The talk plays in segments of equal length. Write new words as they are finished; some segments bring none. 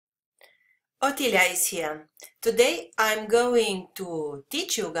Ottilia is here. Today I'm going to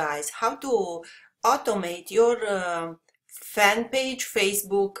teach you guys how to automate your fan page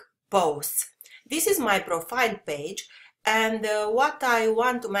Facebook posts. This is my profile page, and what I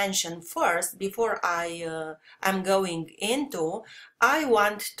want to mention first before I'm going into, I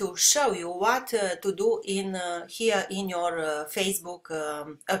want to show you what to do in here in your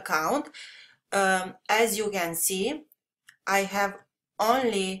Facebook account. As you can see, I have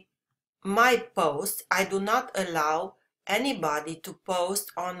only my post. I do not allow anybody to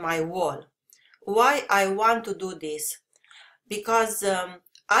post on my wall. Why I want to do this? Because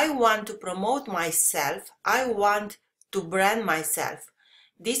I want to promote myself. I want to brand myself.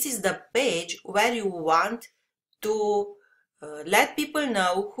 This is the page where you want to let people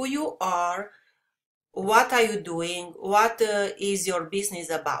know who you are, what are you doing, what is your business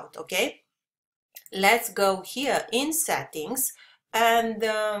about, okay? Let's go here in settings, and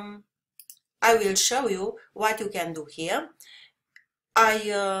I will show you what you can do here.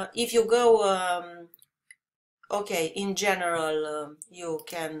 If you go, okay, in general, you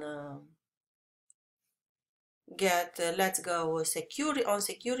can get, let's go security, on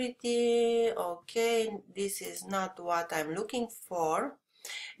security. Okay, this is not what I'm looking for.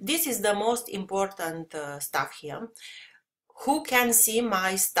 This is the most important stuff here. Who can see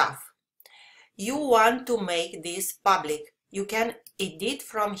my stuff? You want to make this public. You can edit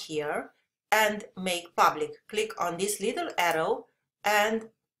from here and make public. Click on this little arrow and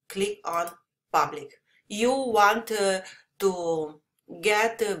click on public. You want to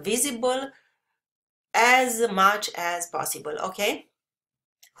get visible as much as possible, okay?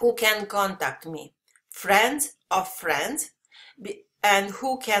 Who can contact me? Friends of friends. And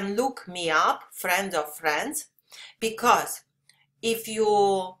who can look me up? Friends of friends. Because if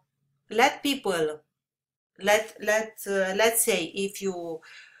you let people, let's say if you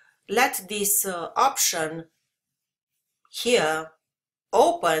let this option here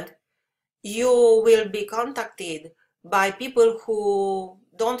open, you will be contacted by people who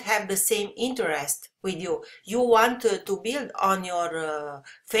don't have the same interest with you. You want to build on your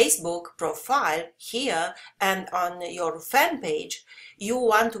Facebook profile here and on your fan page. You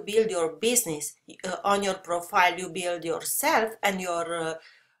want to build your business. On your profile you build yourself, and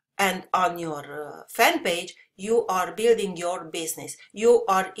on your fan page you are building your business. You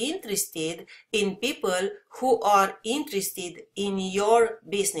are interested in people who are interested in your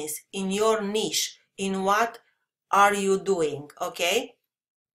business, in your niche, in what are you doing, okay?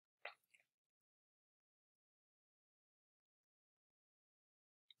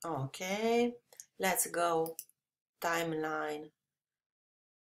 Okay, let's go timeline.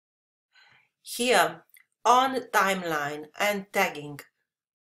 Here on timeline and tagging,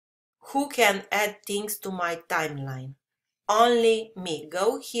 who can add things to my timeline? Only me.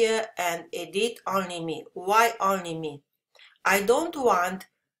 Go here and edit only me. Why only me? I don't want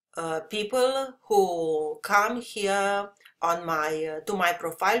people who come here on my to my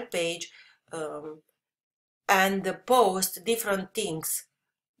profile page and post different things,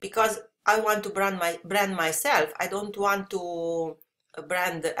 because I want to brand myself. I don't want to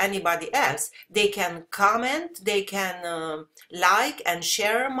brand anybody else. They can comment, they can like and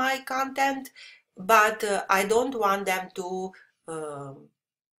share my content, but I don't want them to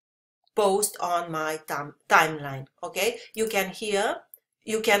post on my timeline, okay? You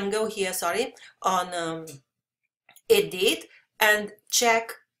can go here, sorry, on edit and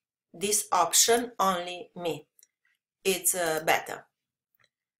check this option only me. It's better,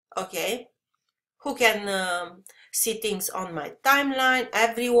 okay? Who can see things on my timeline?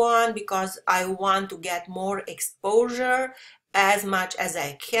 Everyone, because I want to get more exposure as much as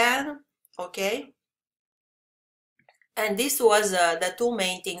I can, okay? And this was the two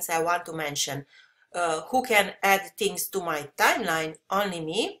main things I want to mention. Who can add things to my timeline? Only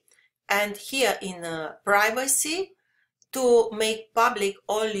me. And here in privacy, to make public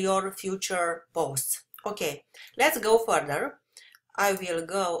all your future posts. Okay, let's go further. I will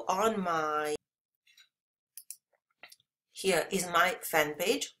go on my, here is my fan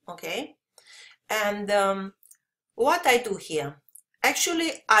page, okay? And what I do here,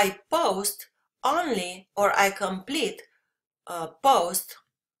 actually I post only, or I complete a post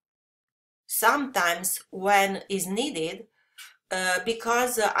sometimes when is needed,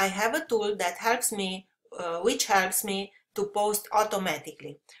 because I have a tool that helps me, which helps me to post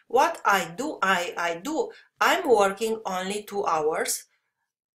automatically. What I do, I'm working only 2 hours,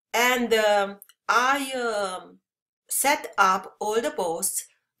 and I set up all the posts,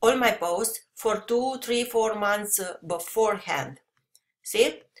 all my posts for 2, 3, 4 months beforehand.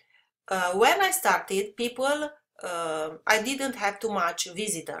 See, when I started, people, I didn't have too much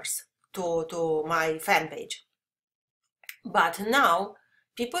visitors. to my fan page. But now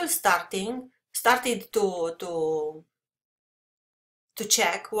people started to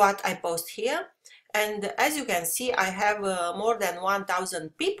check what I post here, and as you can see, I have more than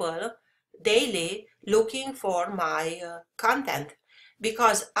 1,000 people daily looking for my content,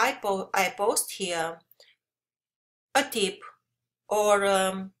 because I post here a tip or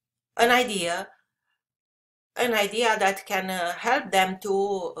an idea that can help them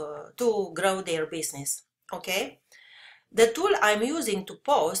to grow their business. Okay, the tool I'm using to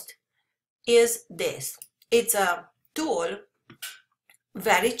post is this. It's a tool,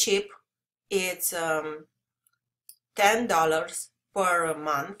 very cheap. It's $10 per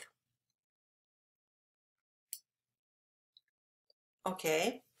month.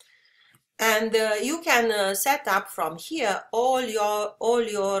 Okay, and you can set up from here all your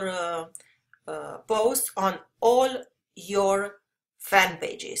posts on all your fan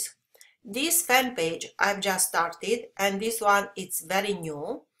pages. This fan page I've just started, and this one it's very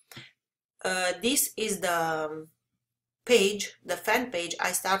new. This is the page, the fan page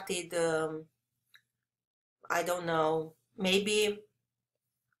I started, I don't know, maybe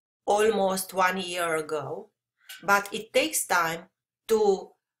almost 1 year ago, but it takes time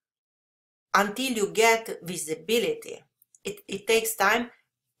until you get visibility. It takes time,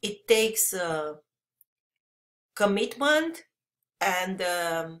 it takes commitment and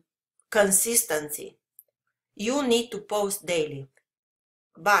consistency. You need to post daily,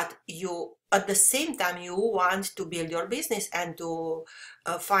 but at the same time you want to build your business and to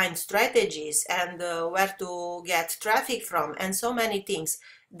find strategies and where to get traffic from and so many things.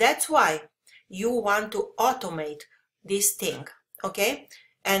 That's why you want to automate this thing. Okay,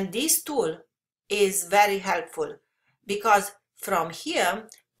 and this tool is very helpful, because from here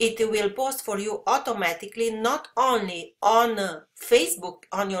it will post for you automatically, not only on Facebook,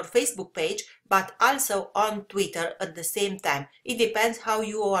 on your Facebook page, but also on Twitter at the same time. It depends how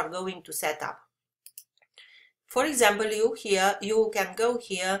you are going to set up. For example, you can go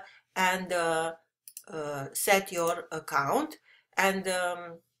here and set your account, and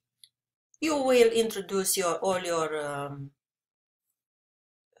you will introduce all your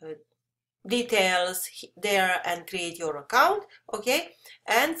details there and create your account. Okay,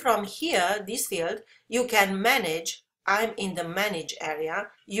 and from here, this field, you can manage. I'm in the manage area.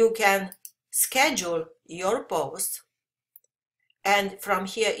 You can schedule your posts, and from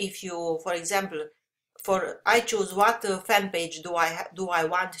here, if you, for example, I choose what fan page do I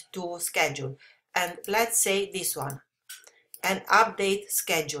want to schedule, and let's say this one, and update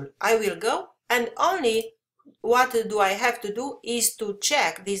schedule. I will go, and only what do I have to do is to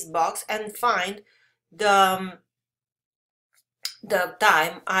check this box and find the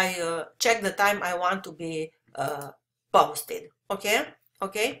time. I check the time I want to be posted.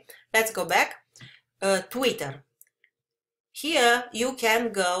 Okay, let's go back. Twitter. Here you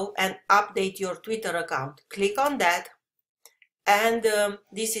can go and update your Twitter account. Click on that, and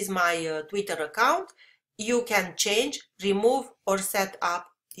this is my Twitter account. You can change, remove, or set up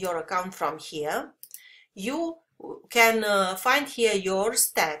your account from here. You can find here your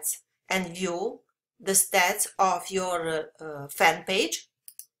stats and view the stats of your fan page.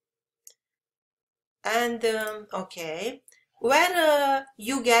 And okay, where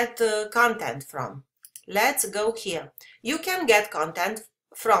you get content from. Let's go here. You can get content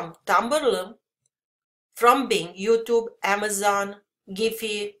from Tumblr, from Bing, YouTube, Amazon,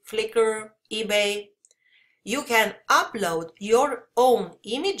 Giphy, Flickr, eBay. You can upload your own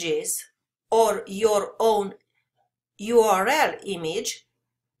images or your own URL image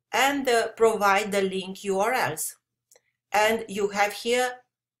and provide the link URLs. And you have here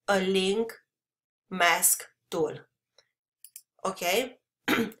a link mask tool. Okay,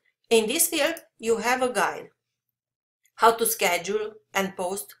 in this field you have a guide, how to schedule and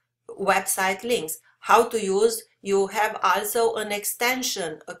post website links, how to use. You have also an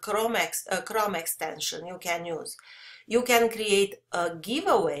extension, a Chrome extension you can use. You can create a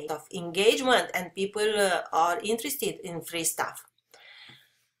giveaway of engagement, and people are interested in free stuff.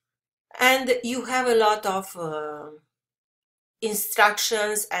 And you have a lot of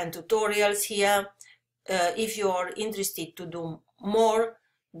instructions and tutorials here if you are interested to do more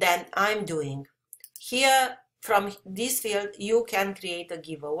than I'm doing. Here, from this field, you can create a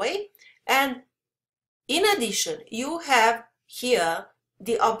giveaway, and in addition, you have here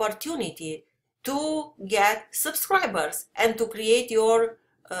the opportunity to get subscribers and to create your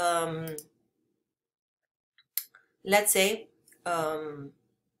let's say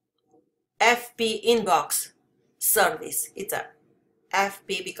FB inbox service. It's a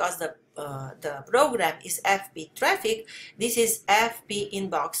FB because the the program is FB Traffic. This is FB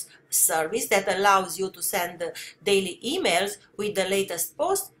Inbox service that allows you to send daily emails with the latest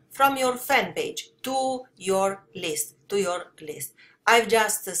post from your fan page to your list. I've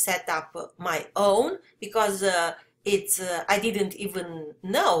just set up my own because I didn't even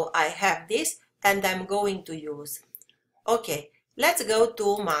know I have this, and I'm going to use. Okay, let's go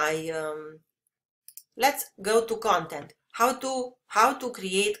to let's go to content. How to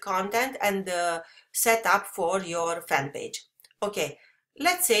create content and set up for your fan page. Okay,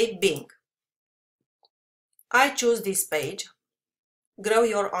 let's say Bing. I choose this page, grow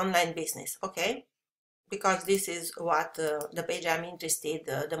your online business. Okay, because this is what the page I'm interested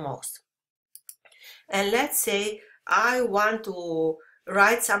the most. And let's say I want to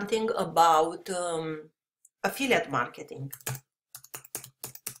write something about affiliate marketing.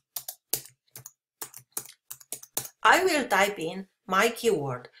 I will type in my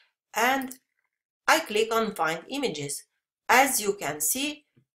keyword and I click on Find Images. As you can see,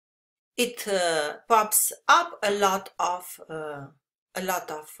 it pops up a lot of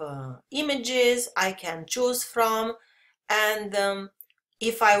images I can choose from, and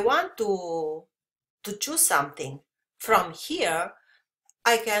if I want to choose something from here,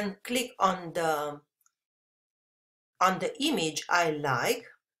 I can click on the image I like,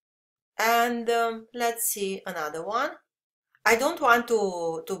 and let's see another one. I don't want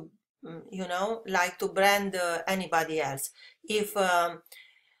to you know, like to brand anybody else. If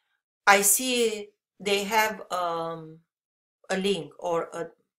I see they have a link or a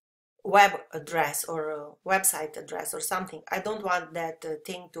web address or a website address or something, I don't want that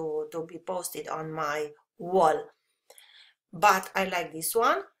thing to be posted on my wall. But I like this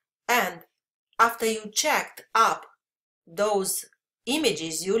one, and after you checked up those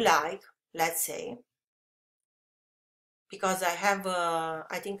images you like, let's say, because I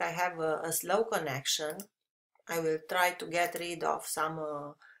think I have a slow connection, I will try to get rid of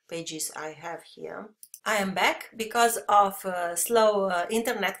some pages I have here. I am back. Because of slow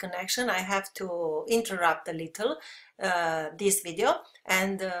internet connection, I have to interrupt a little this video,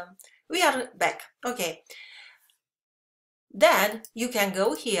 and we are back. Okay, then you can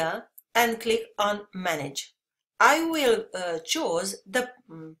go here and click on Manage. I will choose the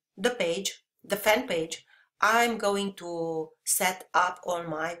page, the fan page I'm going to set up all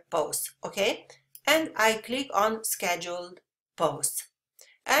my posts. Okay, and I click on Scheduled Posts,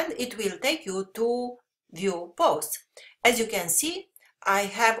 and it will take you to View Posts. As you can see, I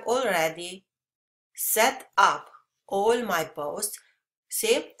have already set up all my posts.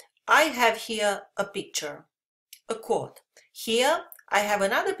 See, I have here a picture, a quote. Here I have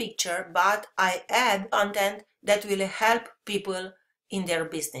another picture, but I add content that will help people in their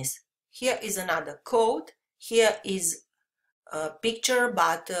business. Here is another quote. Here is a picture,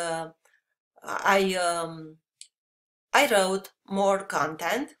 but I wrote more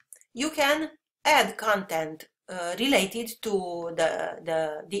content. You can add content related to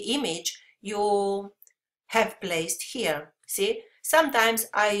the image you have placed here. See, sometimes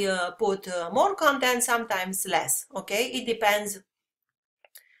I put more content, sometimes less. Okay, it depends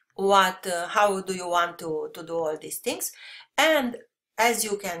what how do you want to do all these things. And as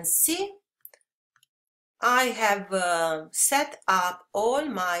you can see, I have set up all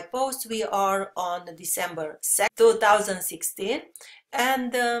my posts. We are on December 2nd, 2016,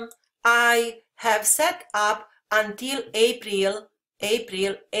 and I have set up until April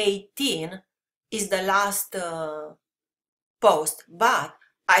 18 is the last post, but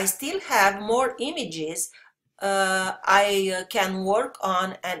I still have more images I can work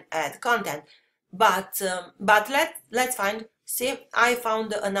on and add content. But let's find. See, I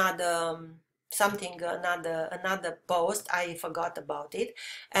found another another post. I forgot about it,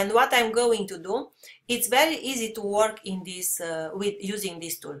 and what I'm going to do, it's very easy to work in this with using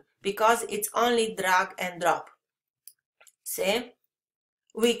this tool, because it's only drag and drop. See,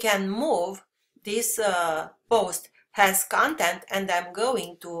 we can move this post has content, and I'm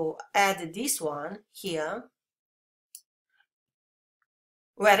going to add this one here.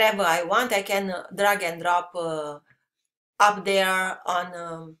 Wherever I want, I can drag and drop up there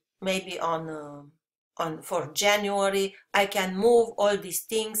on maybe on for January. I can move all these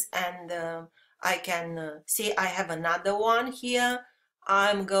things, and I can see I have another one here.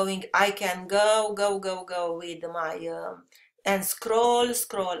 I can go with my and scroll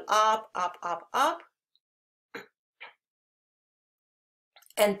up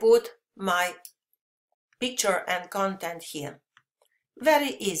and put my picture and content here.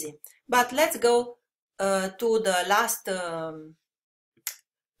 Very easy. But let's go to the last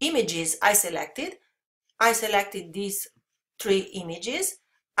images I selected. I selected these 3 images.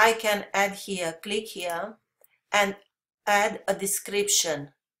 I can add here, click here and add a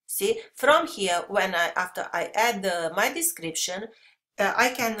description. See, from here, when after I add my description, I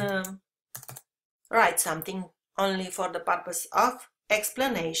can write something only for the purpose of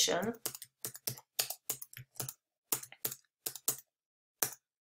explanation.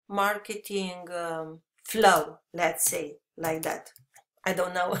 Marketing flow, let's say like that. I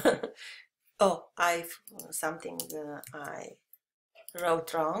don't know. Oh, I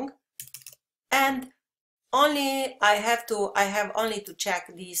wrote wrong, and only I have only to check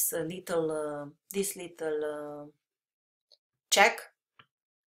this little check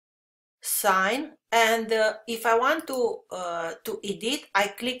sign, and if I want to edit, I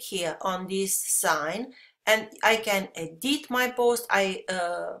click here on this sign and I can edit my post. I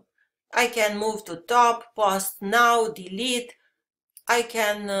can move to top, post now, delete. I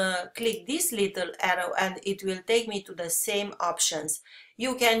can click this little arrow and it will take me to the same options.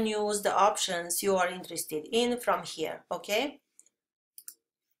 You can use the options you are interested in from here, okay?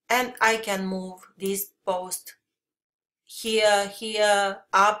 And I can move this post here,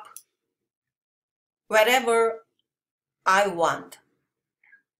 up, wherever I want.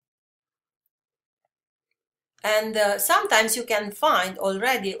 And sometimes you can find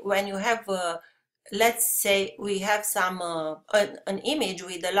already when you have let's say we have some an image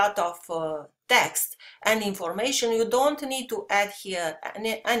with a lot of text and information. You don't need to add here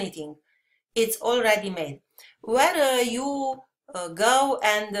anything. It's already made. Where you go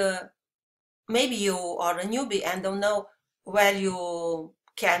and maybe you are a newbie and don't know where you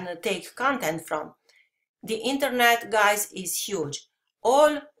can take content from. The internet, guys, is huge.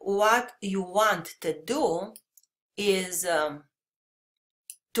 All what you want to do is to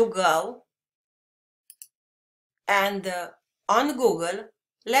go and on Google,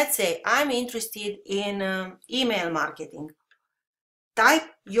 let's say I'm interested in email marketing. Type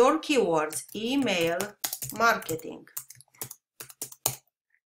your keywords, email marketing,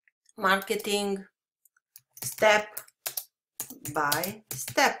 marketing step by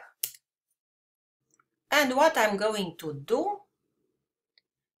step. And what I'm going to do,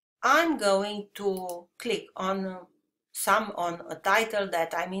 I'm going to click on a title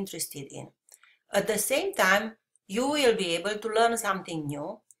that I'm interested in. At the same time, you will be able to learn something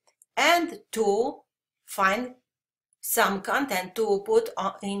new and to find some content to put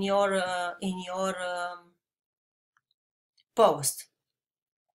in your post.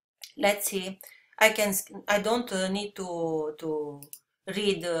 Let's see. I don't need to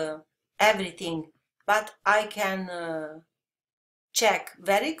read everything, but I can check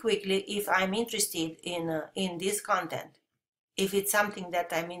very quickly if I'm interested in this content, if it's something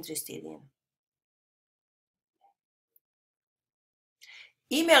that I'm interested in.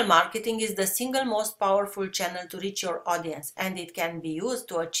 Email marketing is the single most powerful channel to reach your audience, and it can be used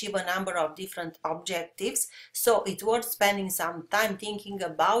to achieve a number of different objectives, so it's worth spending some time thinking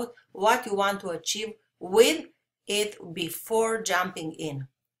about what you want to achieve with it before jumping in.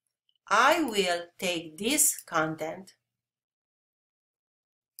 I will take this content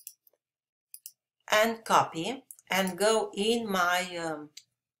and copy and go in my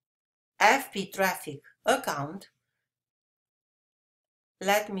FP Traffic account.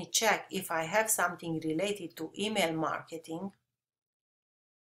 Let me check if I have something related to email marketing.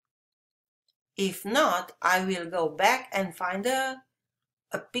 If not, I will go back and find a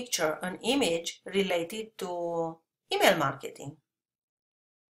picture, an image related to email marketing.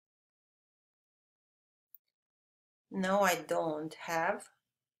 No, I don't have.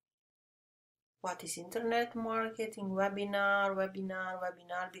 What is internet marketing? Webinar,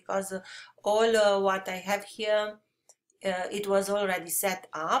 because all what I have here, it was already set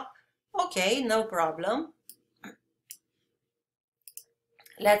up. Okay, no problem.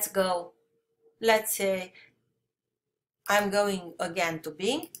 Let's go. Let's say I'm going again to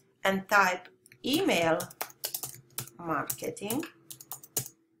Bing and type email marketing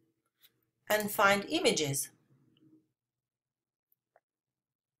and find images.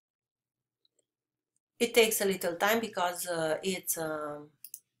 It takes a little time because it's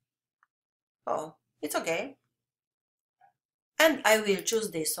okay. And I will choose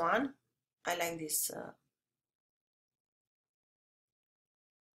this one. I like this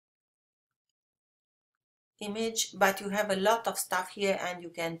image, but you have a lot of stuff here and you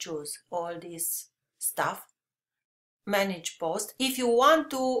can choose all this stuff. Manage post. If you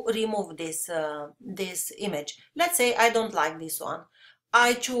want to remove this this image, let's say I don't like this one,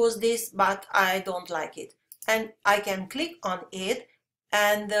 I choose this but I don't like it, and I can click on it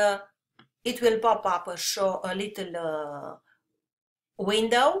and it will pop up a little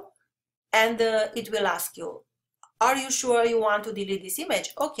window, and it will ask you, are you sure you want to delete this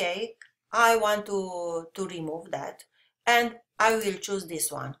image? Okay, I want to remove that, and I will choose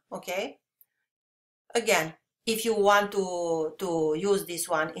this one. Okay, again, if you want to use this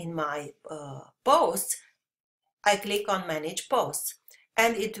one in my posts, I click on manage posts,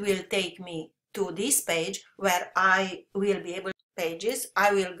 and it will take me to this page where I will be able to pages.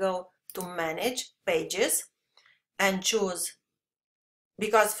 I will go to manage pages and choose,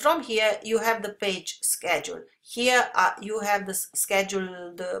 because from here you have the page schedule. Here you have the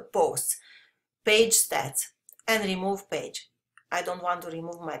scheduled posts, page stats, and remove page. I don't want to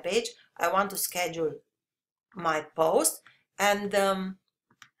remove my page. I want to schedule my post, and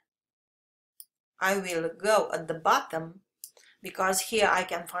I will go at the bottom, because here I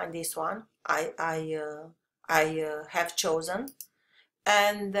can find this one I have chosen,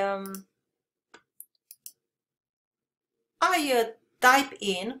 and I type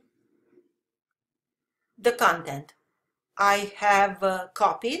in the content I have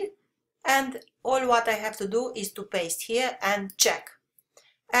copied, and all what I have to do is to paste here and check,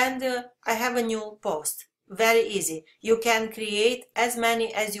 and I have a new post. Very easy. You can create as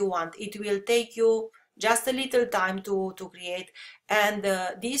many as you want. It will take you just a little time to create, and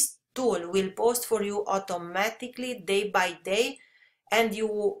this tool will post for you automatically day by day, and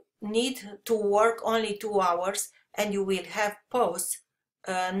you need to work only 2 hours and you will have posts.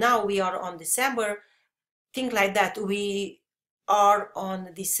 Now we are on December, think like that. We are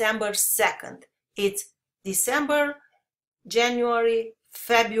on December 2nd. It's December, January,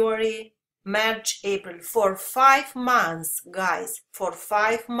 February, March, April. For 5 months, guys, for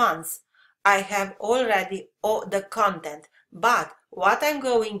 5 months, I have already all the content. But what I'm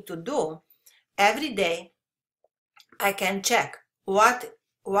going to do, every day, I can check what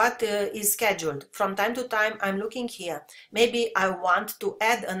is scheduled. From time to time, I'm looking here. Maybe I want to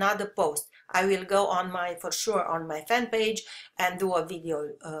add another post. I will go on my, for sure, on my fan page and do a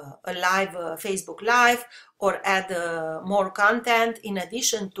video, a live Facebook Live, or add more content in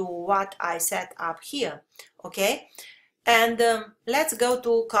addition to what I set up here. Okay, and let's go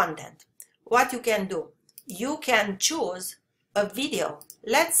to content. What you can do, you can choose a video.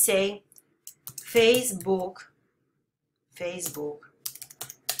 Let's say Facebook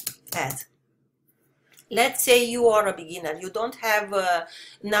ads. Let's say you are a beginner, you don't have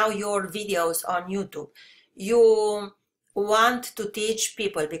now your videos on YouTube. You want to teach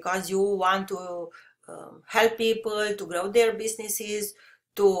people because you want to help people to grow their businesses,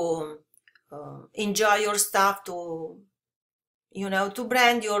 to enjoy your stuff, to, you know, to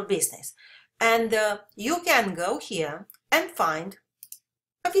brand your business. And you can go here and find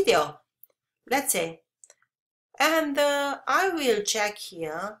a video, let's say, and I will check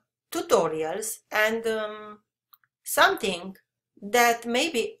here tutorials and something that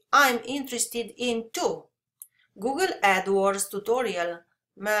maybe I'm interested in too. Google AdWords tutorial,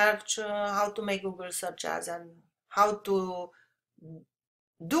 merch, how to make Google search ads, and how to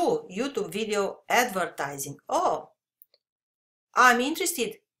do YouTube video advertising. Oh, I'm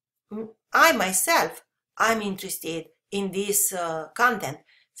interested. I myself, I'm interested in this content.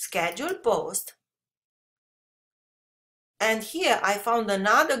 Schedule post. And here I found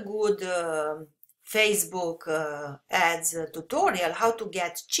another good Facebook ads tutorial, how to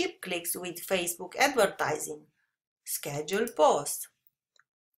get cheap clicks with Facebook advertising. Schedule post.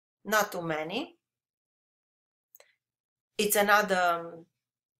 Not too many. It's another,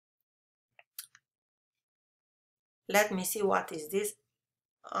 let me see, what is this?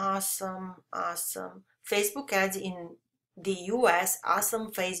 Awesome. Facebook ads in the US,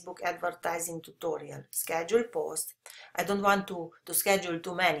 awesome Facebook advertising tutorial. Schedule post. I don't want to schedule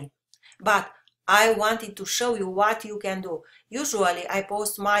too many, but I wanted to show you what you can do. Usually I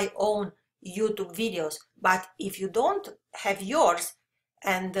post my own YouTube videos, but if you don't have yours,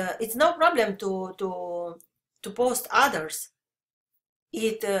 and it's no problem to post others.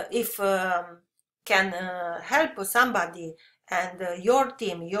 It if can help somebody, and your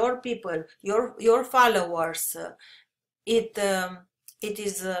team, your people, your followers, it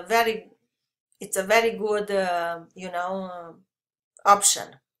is it's a very good you know,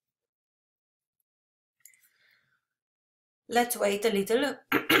 option. Let's wait a little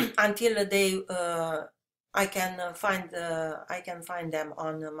until they I can find them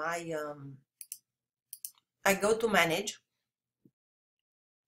on my I go to manage.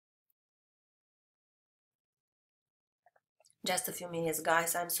 Just a few minutes,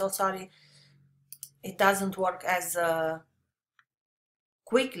 guys. I'm so sorry it doesn't work as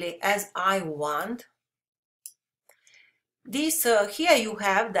quickly as I want. This here you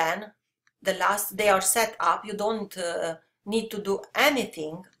have then the last, they are set up. You don't need to do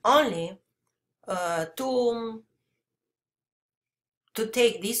anything, only to to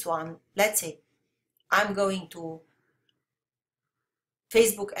take this one, let's say I'm going to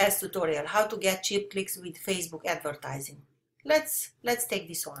Facebook ads tutorial, how to get cheap clicks with Facebook advertising. Let's take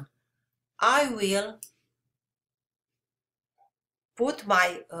this one. I will put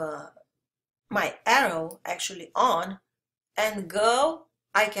my my arrow actually on and go.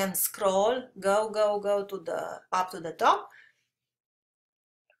 I can scroll, go to the up to the top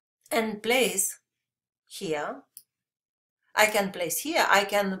and place here. I can place here, I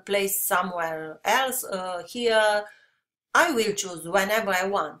can place somewhere else, here. I will choose whenever I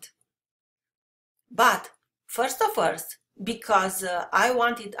want. But first of all, because I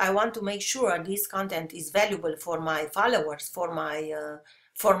want to make sure this content is valuable for my followers, for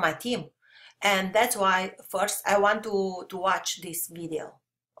my team, and that's why first I want to watch this video.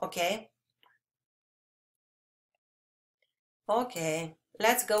 Okay. Okay,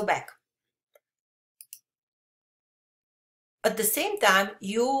 let's go back. At the same time,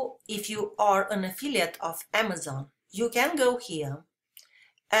 if you are an affiliate of Amazon, you can go here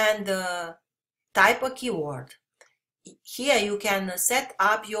and type a keyword. Here you can set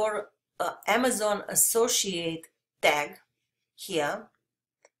up your Amazon associate tag here,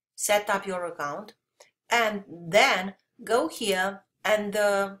 set up your account, and then go here and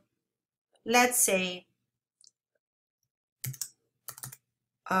let's say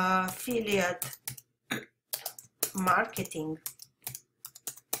affiliate marketing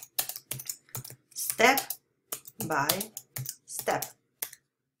step by step,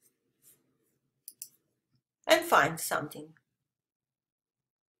 and find something.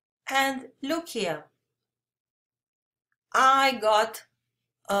 And look here, I got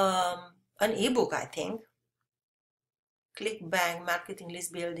an ebook, I think. ClickBank, marketing,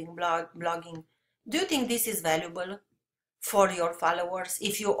 list building, blogging. Do you think this is valuable for your followers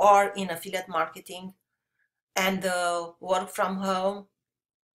if you are in affiliate marketing and work from home,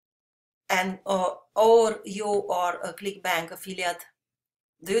 and or you are a ClickBank affiliate?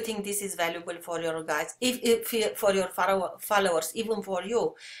 Do you think this is valuable for your guys, if for your followers, even for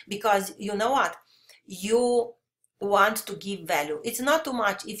you? Because you know what, you want to give value. It's not too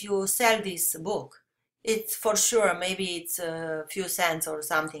much if you sell this book. It's for sure, maybe it's a few cents or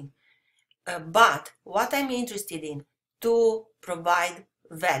something. But what I'm interested in, to provide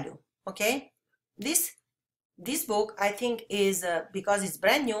value. Okay, this book, I think, is because it's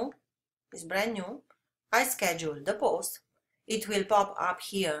brand new. I scheduled the post. It will pop up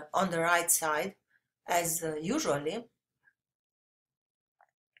here on the right side as usually.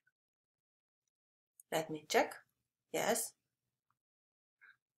 Let me check. Yes,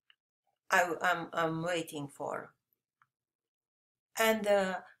 I'm waiting for. And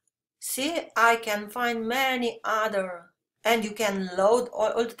see, I can find many other, and you can load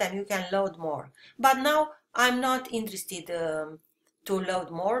all the time. You can load more. But now I'm not interested to load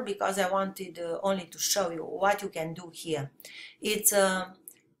more, because I wanted only to show you what you can do here. It's a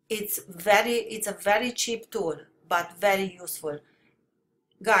very cheap tool, but very useful.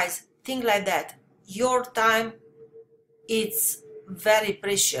 Guys, think like that. Your time, it's very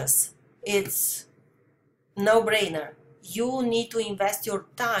precious. It's no-brainer. You need to invest your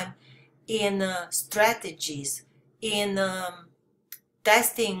time in strategies, in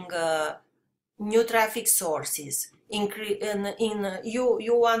testing new traffic sources. You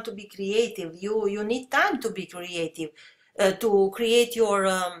want to be creative. You need time to be creative, to create your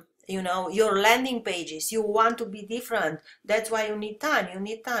your landing pages. You want to be different. That's why you need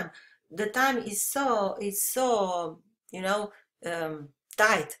time. The time is so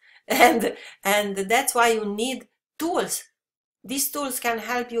tight, and that's why you need tools. These tools can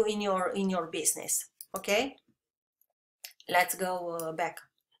help you in your business. Okay, let's go back.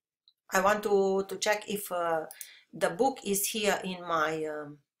 I want to check if the book is here in my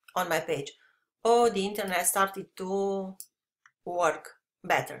on my page. Oh, the internet started to work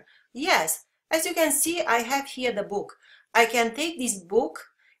better. Yes, as you can see, I have here the book. I can take this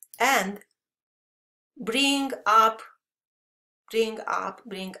book and bring up.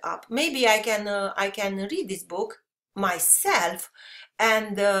 Maybe I can read this book myself,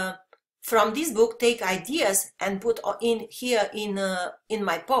 and from this book take ideas and put in here in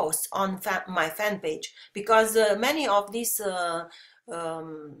my posts on my fan page, because many of these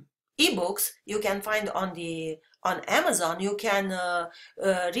ebooks you can find on Amazon. You can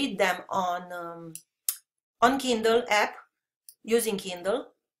read them on Kindle app, using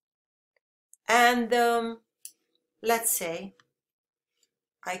Kindle, and let's say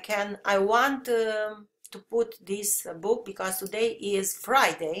I want to put this book, because today is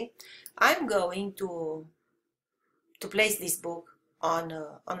Friday. I'm going to place this book on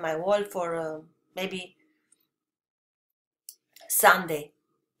my wall for maybe Sunday,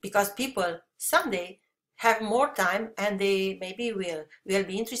 because people Sunday have more time and they maybe will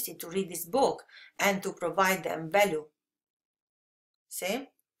be interested to read this book and to provide them value. See?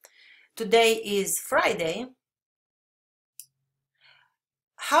 Today is Friday.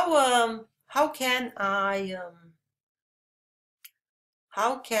 How can I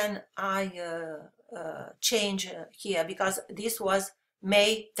change here, because this was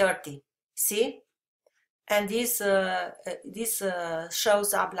May 30. See? And this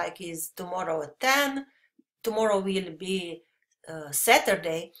shows up like is tomorrow at 10. Tomorrow will be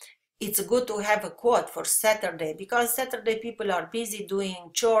Saturday. It's good to have a quote for Saturday, because Saturday people are busy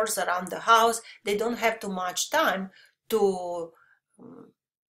doing chores around the house. They don't have too much time to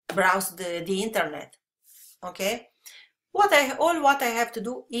browse the internet. Okay, what I have to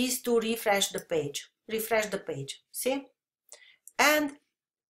do is to refresh the page. See, and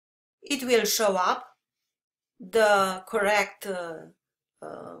it will show up the correct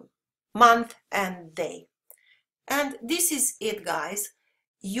month and day. And this is it, guys.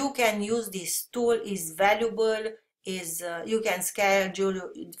 You can use this tool, is valuable, is you can schedule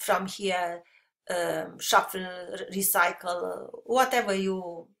from here, shuffle, recycle, whatever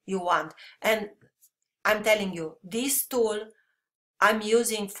you want. And I'm telling you, this tool I'm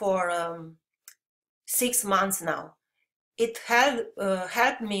using for 6 months now. It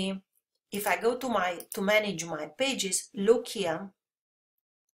helped me. If I go to manage my pages, look here.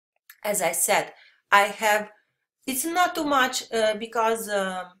 As I said, I have, it's not too much because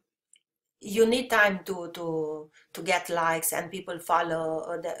you need time to get likes and people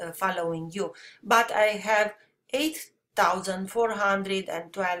following you, but I have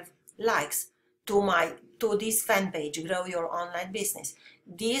 8,412 likes to this fan page, Grow Your Online Business.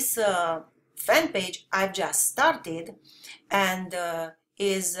 This fan page I've just started, and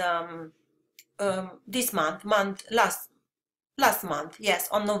is this last month, yes,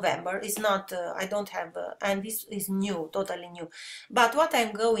 on November. Is not I don't have and this is new, totally new. But what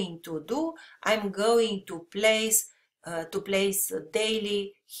I'm going to do, I'm going to place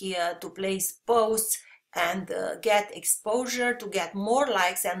daily here, to place posts and get exposure, to get more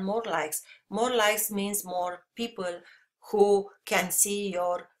likes and more likes. More likes means more people who can see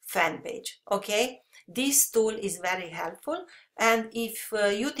your fan page. Okay, this tool is very helpful, and if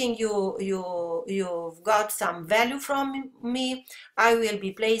you think you've got some value from me, I will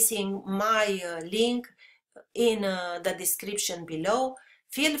be placing my link in the description below.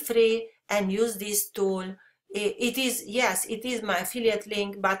 Feel free and use this tool. It is, yes, it is my affiliate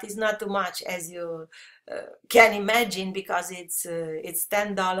link, but it's not too much, as you can imagine, because it's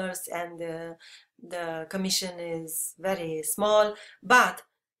 $10 and the commission is very small. But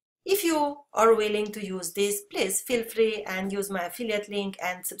if you are willing to use this, please feel free and use my affiliate link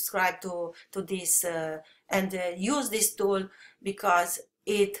and subscribe to this and use this tool, because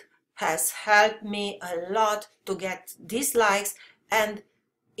it has helped me a lot to get these likes. And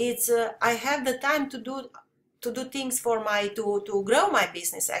it's I have the time to do things for to grow my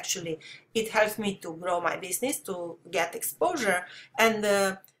business. Actually, it helps me to grow my business, to get exposure, and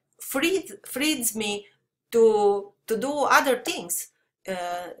frees me to do other things.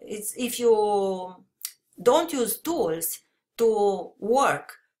 It's, if you don't use tools to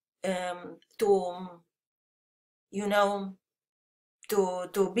work, to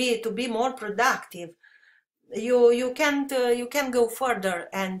be more productive, you can't go further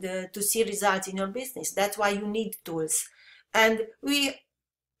and to see results in your business. That's why you need tools. And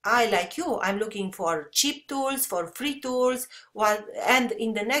I, like you, I'm looking for cheap tools, for free tools. And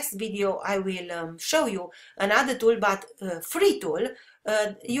in the next video I will show you another tool, but free tool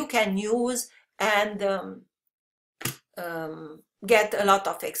you can use and get a lot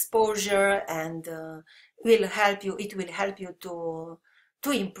of exposure, and will help you. It will help you to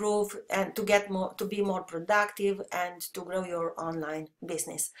improve and to get more, to be more productive and to grow your online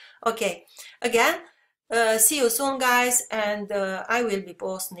business. Okay, again, see you soon, guys, and I will be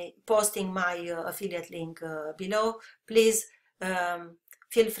posting my affiliate link below. Please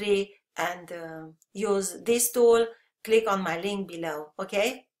feel free and use this tool. Click on my link below.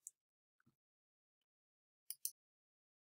 Okay,